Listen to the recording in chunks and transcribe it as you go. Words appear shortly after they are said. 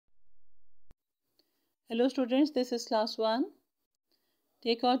Hello students, this is class 1.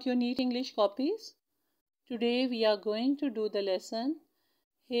 Take out your neat English copies. Today we are going to do the lesson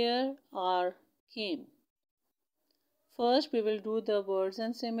Here Are Came. First we will do the words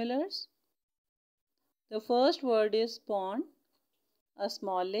and similars. The first word is pond, a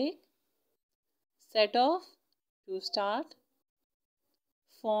small lake. Set off, to start.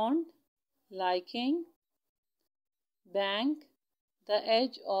 Fond, liking. Bank, the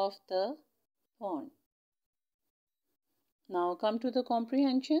edge of the pond. Now come to the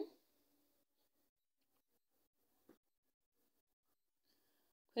comprehension.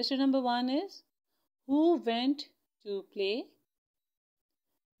 Question number 1 is, who went to play?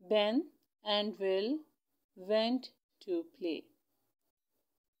 Ben and Will went to play.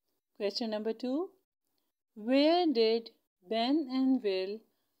 Question number 2, where did Ben and Will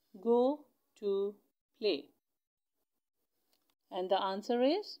go to play? And the answer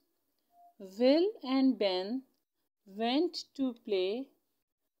is, Will and Ben went to play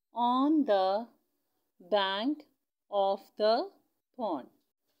on the bank of the pond.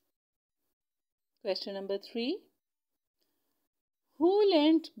 Question number 3. Who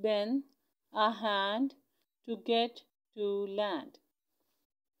lent Ben a hand to get to land?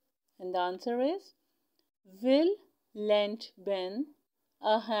 And the answer is, Will lent Ben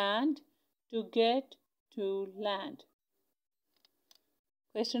a hand to get to land.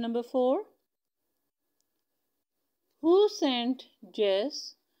 Question number 4. Who sent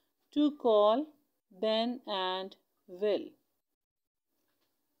Jess to call Ben and Will?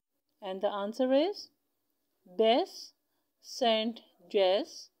 And the answer is, Bess sent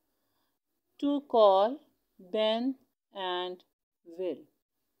Jess to call Ben and Will.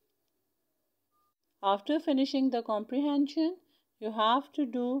 After finishing the comprehension, you have to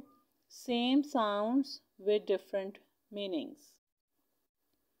do same sounds with different meanings.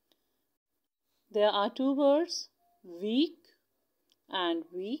 There are two words, week and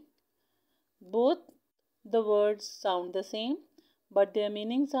week. Both the words sound the same, but their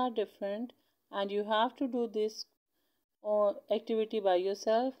meanings are different, and you have to do this activity by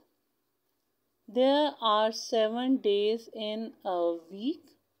yourself. There are 7 days in a week.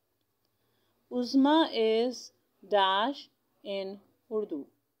 Uzma is dash in Urdu.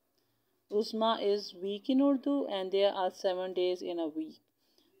 Uzma is week in Urdu, and there are 7 days in a week.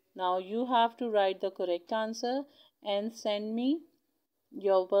 Now you have to write the correct answer and send me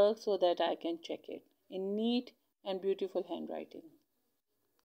your work so that I can check it in neat and beautiful handwriting.